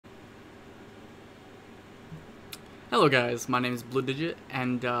Hello guys, my name is Blue Digit,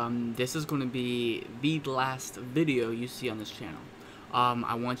 and this is going to be the last video you see on this channel.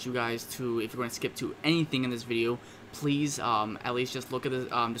 I want you guys to, if you're going to skip to anything in this video, please at least just look at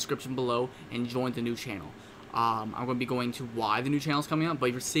the description below and join the new channel. I'm going to be going to why the new channel is coming out, but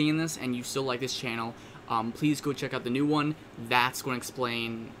if you're seeing this and you still like this channel, please go check out the new one. That's going to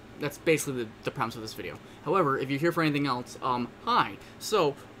explain, that's basically the premise of this video. However, if you're here for anything else, hi.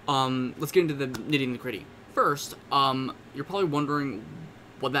 So, let's get into the nitty-gritty. First, you're probably wondering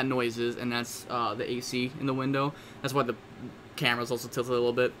what that noise is, and that's the AC in the window. That's why the camera's also tilted a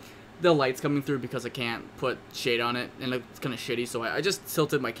little bit. The light's coming through because I can't put shade on it, and it's kind of shitty, so I just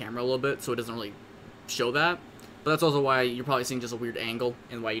tilted my camera a little bit so it doesn't really show that. But that's also why you're probably seeing just a weird angle,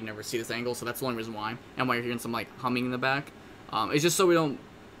 and why you never see this angle, so that's the only reason why. And why you're hearing some, like, humming in the back. It's just so we don't,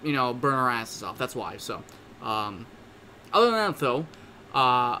 you know, burn our asses off. That's why, so. Other than that, though,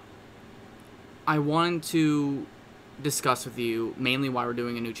 I wanted to discuss with you mainly why we're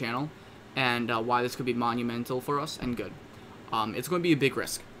doing a new channel and why this could be monumental for us and good. It's going to be a big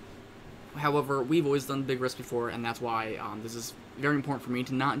risk. However, we've always done big risk before, and that's why this is very important for me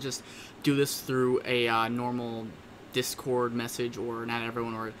to not just do this through a normal Discord message or not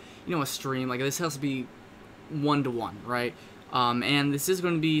everyone or, you know, a stream. Like, this has to be one-to-one, right? And this is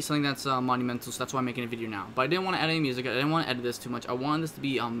going to be something that's monumental, so that's why I'm making a video now. But I didn't want to add any music, I didn't want to edit this too much, I wanted this to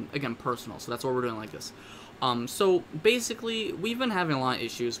be, again, personal, so that's why we're doing like this. So, basically, we've been having a lot of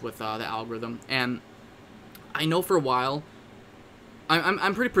issues with the algorithm, and I know for a while,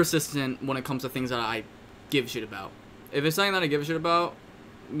 I'm pretty persistent when it comes to things that I give a shit about. If it's something that I give a shit about,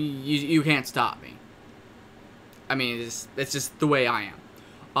 you can't stop me. I mean, it's just the way I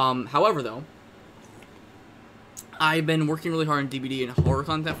am. However, though, I've been working really hard on DBD and horror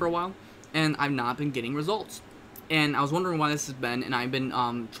content for a while, and I've not been getting results. And I was wondering why this has been, and I've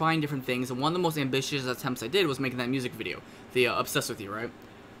been trying different things, and one of the most ambitious attempts I did was making that music video, the Obsessed With You, right?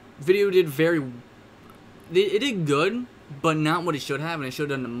 Video did it did good, but not what it should have, and it should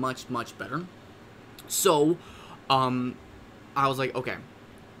have done much, much better. So, I was like, okay,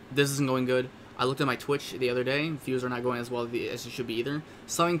 this isn't going good. I looked at my Twitch the other day, views are not going as well as it should be either.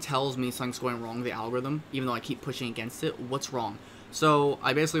 Something tells me something's going wrong with the algorithm, even though I keep pushing against it. What's wrong? So,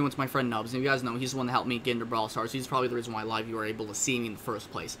 I basically went to my friend Nubs, and you guys know, he's the one that helped me get into Brawl Stars. He's probably the reason why live you were able to see me in the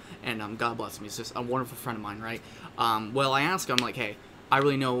first place. And, God bless him, he's just a wonderful friend of mine, right? Well, I asked him, like, hey, I need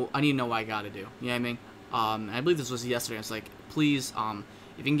to know what I gotta do. You know what I mean? And I believe this was yesterday. I was like, please,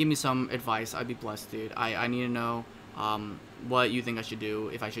 if you can give me some advice, I'd be blessed, dude. I need to know, what you think I should do,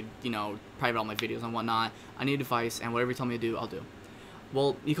 if I should, you know, private all my videos and whatnot. I need advice, and whatever you tell me to do, I'll do.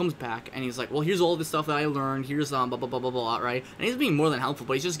 Well, he comes back, and he's like, well, here's all this stuff that I learned, here's, blah, blah, blah, blah, blah, right? And he's being more than helpful,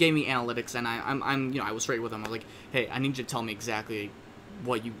 but he just gave me analytics, and you know, I was straight with him. I was like, hey, I need you to tell me exactly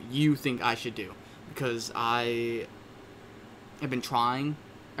what you think I should do, because I have been trying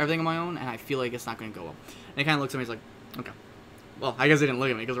everything on my own, and I feel like it's not going to go well. And he kind of looks at me, he's like, okay. Well, I guess he didn't look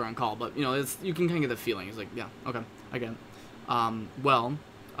at me because we're on call, but, you know, you can kind of get the feeling. He's like, yeah, okay, I get it. Well,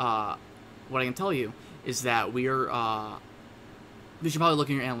 what I can tell you is that we should probably look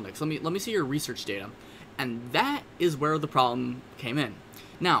at your analytics. Let me see your research data. And that is where the problem came in.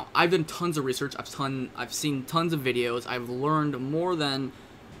 Now, I've done tons of research, I've seen tons of videos, I've learned more than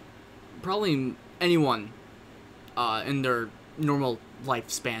probably anyone, in their normal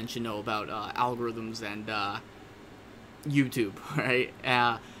lifespan should know about, algorithms and, YouTube, right,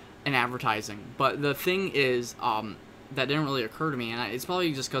 and advertising. But the thing is, that didn't really occur to me, and it's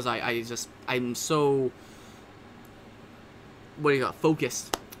probably just because I'm so,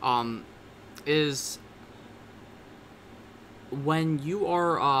 focused, is when you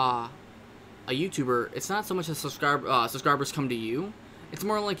are, a YouTuber, it's not so much that subscribers come to you, it's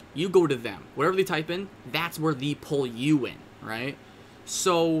more like you go to them. Whatever they type in, that's where they pull you in, right?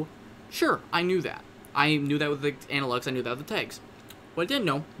 So, sure, I knew that. I knew that with the analytics, I knew that with the tags. What I didn't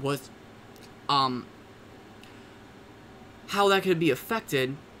know was, how that could be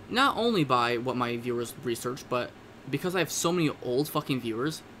affected, not only by what my viewers research, but because I have so many old fucking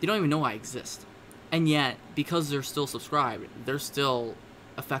viewers, they don't even know I exist. And yet, because they're still subscribed, they're still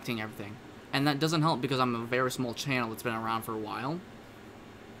affecting everything. And that doesn't help because I'm a very small channel that's been around for a while.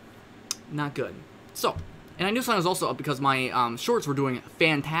 Not good. So, and I knew something was also up because my shorts were doing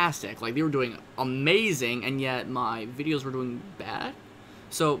fantastic. Like, they were doing amazing, and yet my videos were doing bad.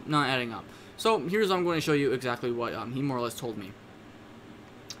 So, not adding up. So, here's what I'm going to show you exactly what he more or less told me.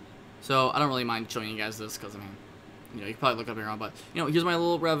 So, I don't really mind showing you guys this, because, I mean, you know, you can probably look up your own, but, you know, here's my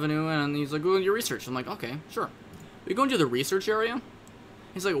little revenue, and he's like, go into your research. I'm like, okay, sure. We go into the research area.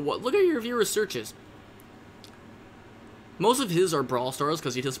 He's like, what? Look at your viewer searches. Most of his are Brawl Stars,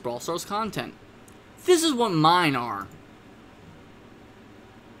 because he does Brawl Stars content. This is what mine are.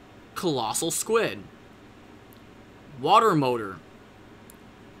 Colossal Squid. Water Motor.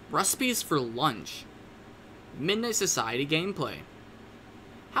 Recipes for Lunch. Midnight Society gameplay.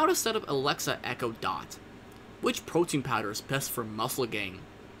 How to set up Alexa Echo Dot. Which protein powder is best for muscle gain?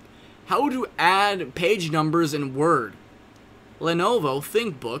 How to add page numbers in Word. Lenovo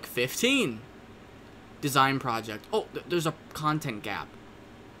ThinkBook 15. Design project. Oh, there's a content gap.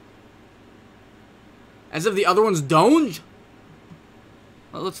 As if the other ones don't?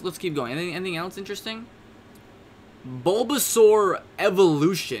 Well, let's keep going. Anything else interesting? Bulbasaur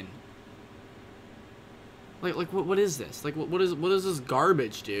Evolution. Like what is this? Like what is this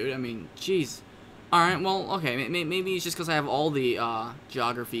garbage, dude? I mean, jeez. All right, well, okay, maybe it's just because I have all the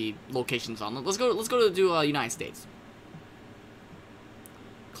geography locations on. Let's go to United States.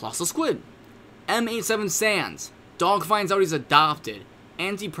 Colossal Squid. M87 Sands. Dog finds out he's adopted.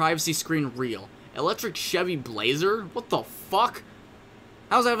 Anti-privacy screen real. Electric Chevy Blazer? What the fuck?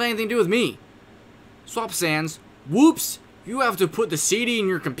 How does that have anything to do with me? Swap Sands. Whoops! You have to put the CD in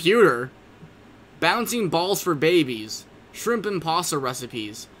your computer. Bouncing balls for babies. Shrimp and pasta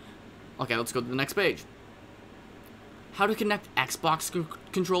recipes. Okay, let's go to the next page. How to connect Xbox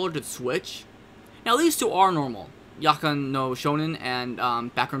controller to Switch. Now these two are normal. Yakan no Shonen and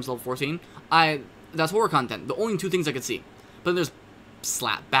Backrooms Level 14. That's horror content. The only two things I could see. But there's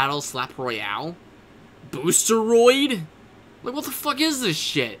Slap Battle, Slap Royale, Boosteroid. Like, what the fuck is this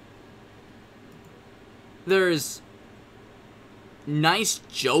shit? There's Nice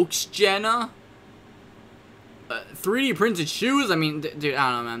Jokes, Jenna. 3D printed shoes. I mean, dude,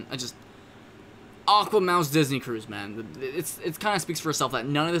 I don't know, man. Aqua Mouse Disney Cruise, man. It kind of speaks for itself that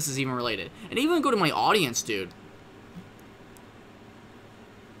none of this is even related. And even go to my audience, dude.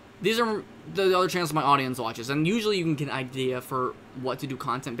 These are the other channels my audience watches, and usually you can get an idea for what to do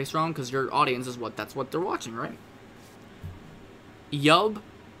content based around because your audience is that's what they're watching, right? Yub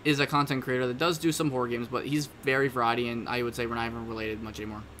is a content creator that does do some horror games, but he's very variety, and I would say we're not even related much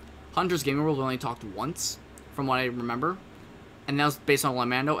anymore. Hunter's Gaming World only talked once, from what I remember, and that was based on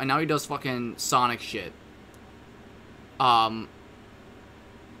Lamando, and now he does fucking Sonic shit. Not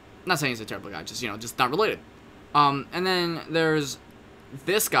saying he's a terrible guy, just, just not related. And then there's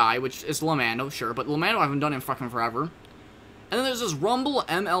this guy, which is Lamando, sure, but Lamando I haven't done in fucking forever. And then there's this Rumble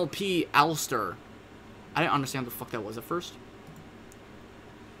MLP Alster. I didn't understand what the fuck that was at first.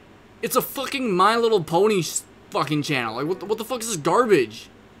 It's a fucking My Little Pony fucking channel. Like, what the fuck is this garbage?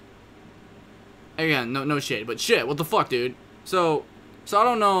 Again, no shade, but shit, what the fuck, dude? So I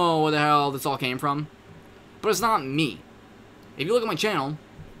don't know where the hell this all came from, but it's not me. If you look at my channel,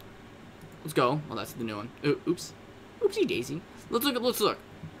 let's go. Well, that's the new one. Oops. Oopsie daisy. Let's look.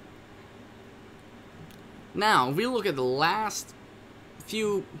 Now, if we look at the last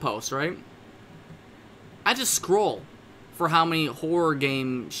few posts, right? I just scroll for how many horror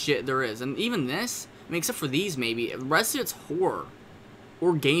game shit there is. And even this, I mean, except for these maybe, the rest of it's horror.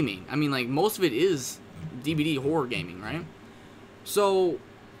 Or gaming. I mean, like, most of it is DBD horror gaming, right? So,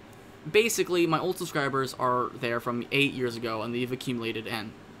 basically, my old subscribers are there from 8 years ago, and they've accumulated,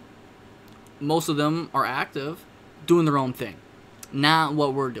 and most of them are active, doing their own thing. Not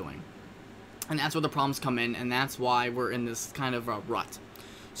what we're doing. And that's where the problems come in, and that's why we're in this kind of rut.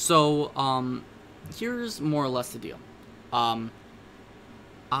 So, here's more or less the deal. I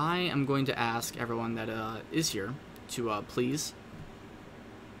am going to ask everyone that is here to please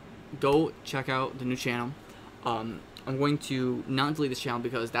go check out the new channel. I'm going to not delete this channel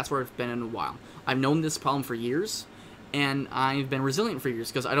because that's where I've been in a while. I've known this problem for years, and I've been resilient for years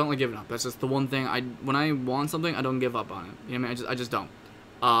because I don't like giving up. That's just the one thing. When I want something, I don't give up on it. You know what I mean? I just don't.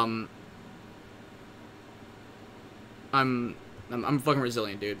 I'm fucking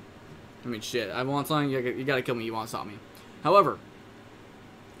resilient, dude. I mean, shit. I want something, you gotta kill me. You want to stop me. However,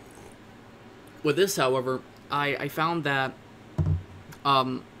 with this, I found that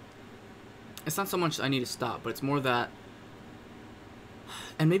it's not so much I need to stop, but it's more that,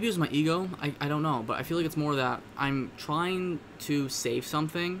 and maybe it was my ego, I don't know, but I feel like it's more that I'm trying to save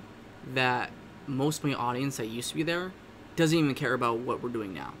something that most of my audience that used to be there doesn't even care about what we're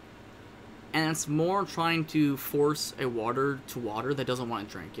doing now. And it's more trying to force a water to water that doesn't want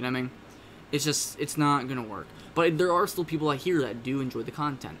to drink, you know what I mean? It's not gonna work. But there are still people out here that do enjoy the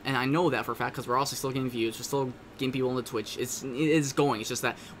content, and I know that for a fact because we're also still getting views, we're still getting people on the Twitch. It's going. It's just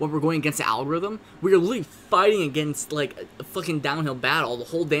that when we're going against the algorithm, we're literally fighting against like a fucking downhill battle the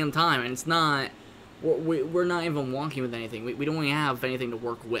whole damn time, and it's not. We're not even walking with anything. We don't even have anything to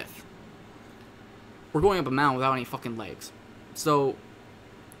work with. We're going up a mountain without any fucking legs. So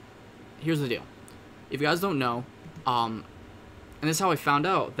here's the deal. If you guys don't know, And this is how I found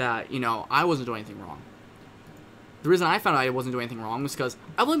out that, you know, I wasn't doing anything wrong. The reason I found out I wasn't doing anything wrong was because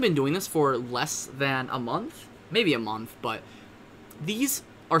I've only been doing this for less than a month. Maybe a month, but these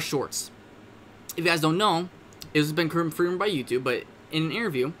are shorts. If you guys don't know, it has been confirmed by YouTube, but in an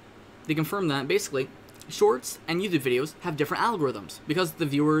interview, they confirmed that basically shorts and YouTube videos have different algorithms because the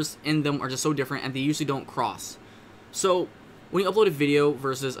viewers in them are just so different and they usually don't cross. So when you upload a video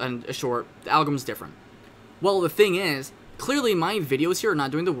versus a short, the algorithm's different. Well, the thing is, clearly my videos here are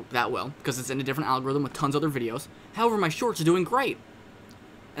not doing that well because it's in a different algorithm with tons of other videos. However, my shorts are doing great.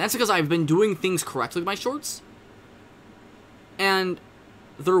 And that's because I've been doing things correctly with my shorts. And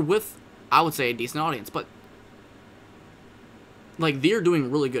they're with, I would say, a decent audience, but like they're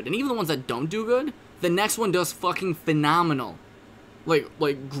doing really good. And even the ones that don't do good, the next one does fucking phenomenal.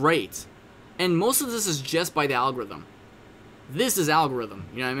 Like great. And most of this is just by the algorithm. This is algorithm,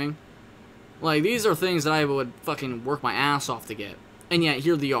 you know what I mean? Like, these are things that I would fucking work my ass off to get. And yet,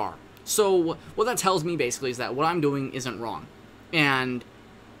 here they are. So, what that tells me, basically, is that what I'm doing isn't wrong. And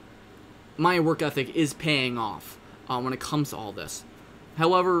my work ethic is paying off when it comes to all this.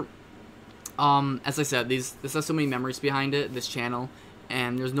 However, as I said, this has so many memories behind it, this channel,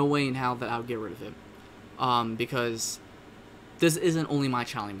 and there's no way in hell that I would get rid of it. Because this isn't only my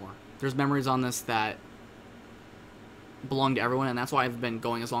channel anymore. There's memories on this that belong to everyone, and that's why I've been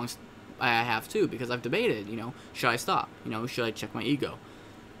going as long as I have too, because I've debated, you know, should I stop? You know, should I check my ego?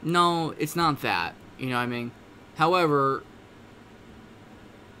 No, it's not that, you know what I mean? However,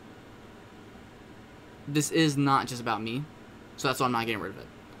 this is not just about me, so that's why I'm not getting rid of it.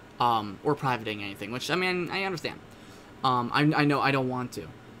 Or privating anything, which, I mean, I understand. I know I don't want to.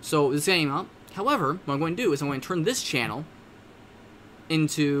 So, this came up. However, what I'm going to do is I'm going to turn this channel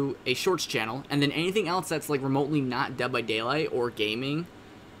into a shorts channel, and then anything else that's, like, remotely not Dead by Daylight or gaming.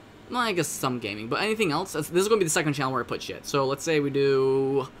 Well, I guess some gaming, but anything else, this is going to be the second channel where I put shit. So let's say we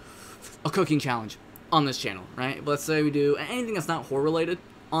do a cooking challenge on this channel, right? But let's say we do anything that's not horror related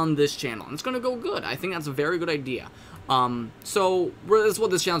on this channel. And it's going to go good. I think that's a very good idea. So that's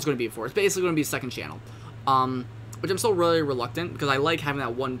what this channel is going to be for. It's basically going to be a second channel. Which I'm still really reluctant because I like having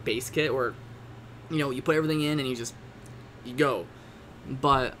that one base kit where, you know, you put everything in and you go.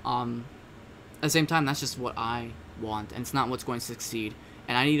 But at the same time, that's just what I want, and it's not what's going to succeed.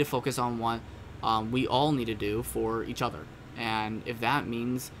 And I need to focus on what we all need to do for each other. And if that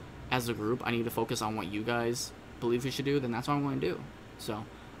means, as a group, I need to focus on what you guys believe we should do, then that's what I'm going to do. So,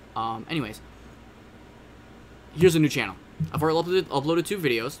 anyways, here's a new channel. I've already uploaded 2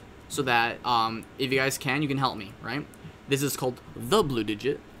 videos, so that if you guys can, you can help me, right? This is called The Blue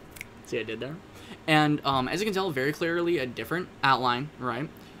Digit. See what I did there? And as you can tell, very clearly a different outline, right?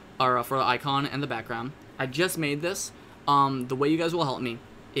 Or for the icon and the background. I just made this. The way you guys will help me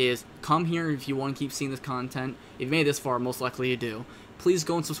is come here if you want to keep seeing this content. If you made it this far, most likely you do. Please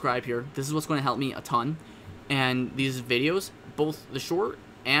go and subscribe here. This is what's going to help me a ton. And these videos, both the short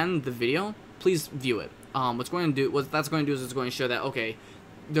and the video, please view it. What that's going to do is it's going to show that, okay,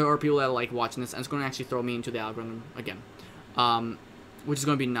 there are people that like watching this, and it's going to actually throw me into the algorithm again, which is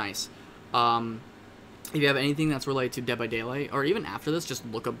going to be nice. If you have anything that's related to Dead by Daylight, or even after this, just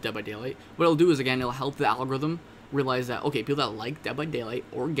look up Dead by Daylight. What it'll do is, again, it'll help the algorithm realize that, okay, people that like Dead by Daylight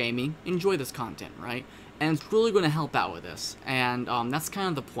or gaming enjoy this content, right? And it's really going to help out with this. And that's kind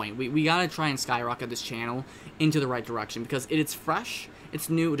of the point. We got to try and skyrocket this channel into the right direction, because it's fresh, it's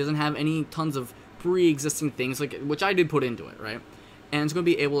new, it doesn't have any tons of pre-existing things, like, which I did put into it, right? And it's going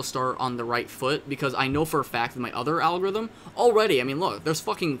to be able to start on the right foot, because I know for a fact that my other algorithm, already, I mean, look, there's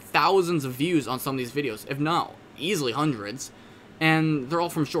fucking thousands of views on some of these videos, if not easily hundreds, and they're all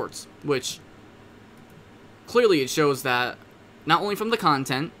from shorts, which clearly it shows that not only from the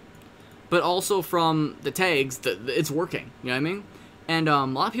content, but also from the tags, that it's working, you know what I mean? And a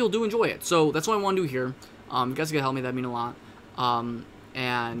lot of people do enjoy it, so that's what I want to do here. You guys can help me, that'd mean a lot.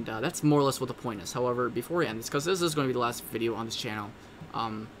 And that's more or less what the point is. However, before we end this, because this is going to be the last video on this channel, I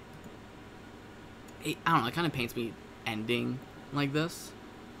don't know, it kind of paints me ending like this.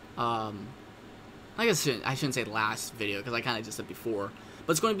 I guess I shouldn't say last video, because I kind of just said before,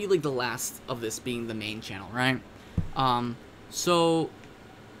 but it's going to be like the last of this being the main channel, right? So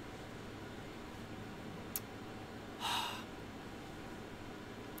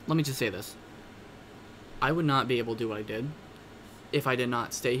let me just say this. I would not be able to do what I did if I did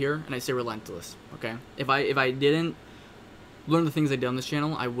not stay here and I stay relentless, okay? If I didn't learn the things I did on this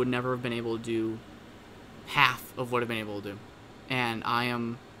channel, I would never have been able to do half of what I've been able to do. And I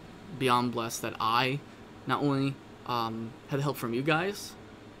am beyond blessed that I not only had help from you guys,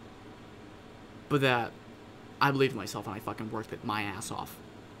 but that I believed in myself and I fucking worked it my ass off.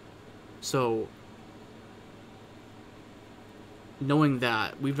 So knowing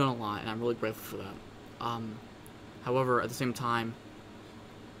that we've done a lot, and I'm really grateful for that. However, at the same time,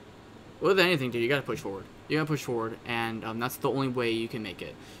 with anything, dude, you gotta push forward. You gotta push forward, and that's the only way you can make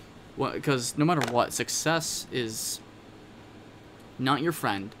it. Because no matter what, success is not your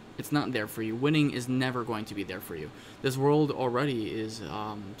friend. It's not there for you. Winning is never going to be there for you. This world already is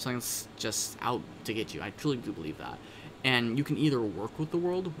something that's just out to get you. I truly do believe that. And you can either work with the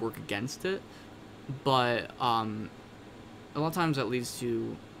world, work against it, but a lot of times that leads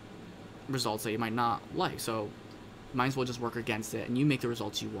to results that you might not like. So might as well just work against it, and you make the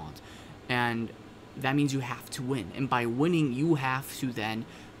results you want. And that means you have to win. And by winning, you have to then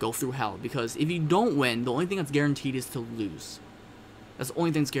go through hell. Because if you don't win, the only thing that's guaranteed is to lose. That's the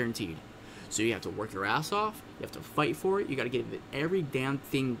only thing that's guaranteed. So you have to work your ass off. You have to fight for it. You got to give it every damn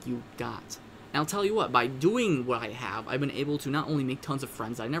thing you got. And I'll tell you what, by doing what I have, I've been able to not only make tons of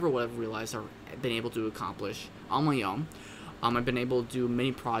friends I never would have realized or been able to accomplish on my own. I've been able to do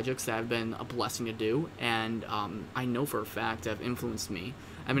many projects that have been a blessing to do, and I know for a fact have influenced me.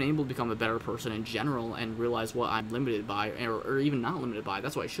 I've been able to become a better person in general and realize what I'm limited by, or even not limited by.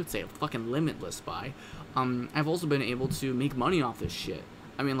 That's what I should say, fucking limitless by. I've also been able to make money off this shit.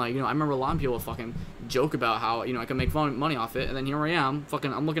 I mean, like, you know, I remember a lot of people fucking joke about how, you know, I can make money off it, and then here I am,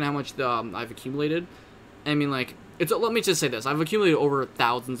 fucking, I'm looking at how much I've accumulated. I mean, like, let me just say this, I've accumulated over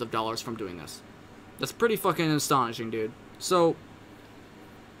thousands of dollars from doing this. That's pretty fucking astonishing, dude. So,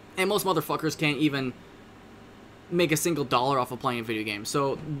 and most motherfuckers can't even make a single dollar off of playing a video game.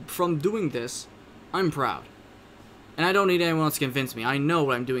 So, from doing this, I'm proud. And I don't need anyone else to convince me. I know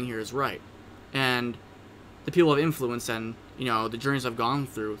what I'm doing here is right. And the people of influence and, you know, the journeys I've gone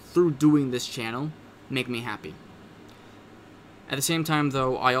through doing this channel, make me happy. At the same time,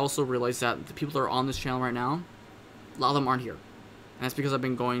 though, I also realize that the people that are on this channel right now, a lot of them aren't here. And that's because I've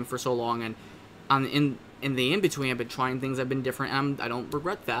been going for so long, and in the in-between, I've been trying things that have been different, and I don't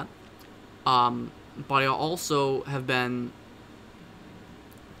regret that. But I also have been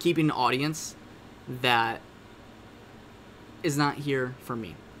keeping an audience that is not here for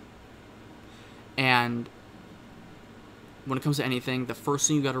me. And when it comes to anything, the first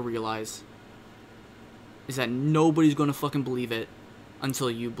thing you gotta realize is that nobody's gonna fucking believe it until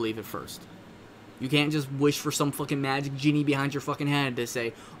you believe it first. You can't just wish for some fucking magic genie behind your fucking head to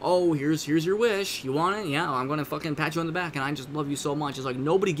say, oh, here's your wish. You want it? Yeah, I'm gonna fucking pat you on the back and I just love you so much. It's like,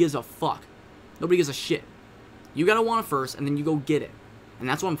 nobody gives a fuck. Nobody gives a shit. You gotta want it first, and then you go get it. And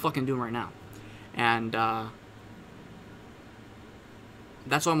that's what I'm fucking doing right now. And,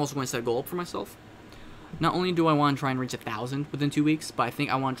 that's why I'm also going to set a goal up for myself. Not only do I want to try and reach 1,000 within 2 weeks, but I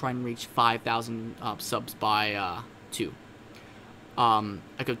think I want to try and reach 5,000 subs by 2. I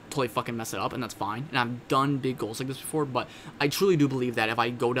could totally fucking mess it up, and that's fine. And I've done big goals like this before, but I truly do believe that if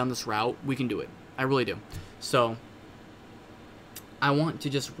I go down this route, we can do it. I really do. So, I want to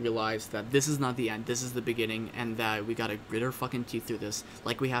just realize that this is not the end, this is the beginning, and that we gotta grit our fucking teeth through this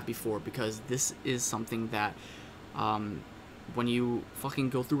like we have before, because this is something that, when you fucking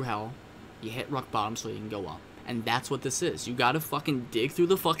go through hell, you hit rock bottom so you can go up. And that's what this is. You gotta fucking dig through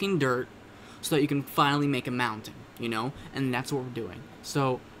the fucking dirt so that you can finally make a mountain, you know? And that's what we're doing.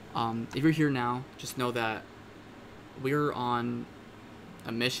 So, if you're here now, just know that we're on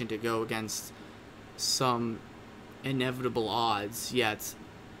a mission to go against some inevitable odds, yet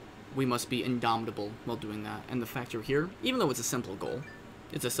we must be indomitable while doing that. And the fact you're here, even though it's a simple goal,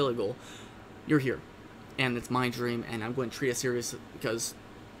 it's a silly goal, you're here. And it's my dream, and I'm going to treat it serious because,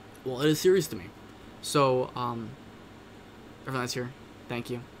 well, it is serious to me. So, everyone that's here, thank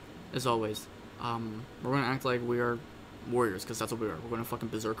you, as always. We're going to act like we are warriors, because that's what we are. We're going to fucking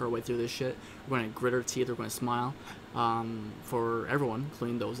berserk our way through this shit. We're going to grit our teeth, we're going to smile, for everyone,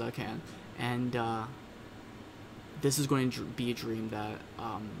 including those that can. And, this is going to be a dream that,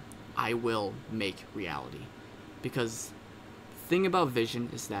 I will make reality. Because the thing about vision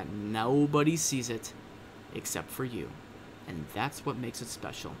is that nobody sees it except for you. And that's what makes it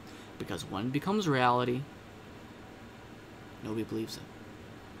special. Because when it becomes reality, nobody believes it.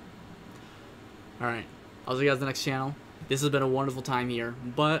 Alright, I'll see you guys in the next channel. This has been a wonderful time here,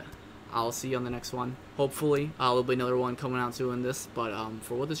 but I'll see you on the next one. Hopefully, there'll be another one coming out soon in this, but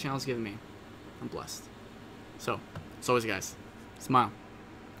for what this channel's given me, I'm blessed. So, as always, guys, smile,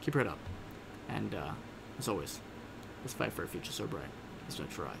 keep your head up, and as always, let's fight for a future so bright. Let's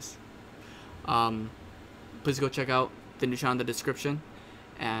not for eyes. Please go check out the new channel in the description,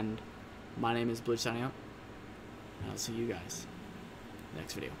 and my name is Blue signing out, and I'll see you guys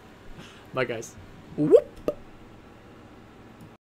next video. Bye, guys. Whoop!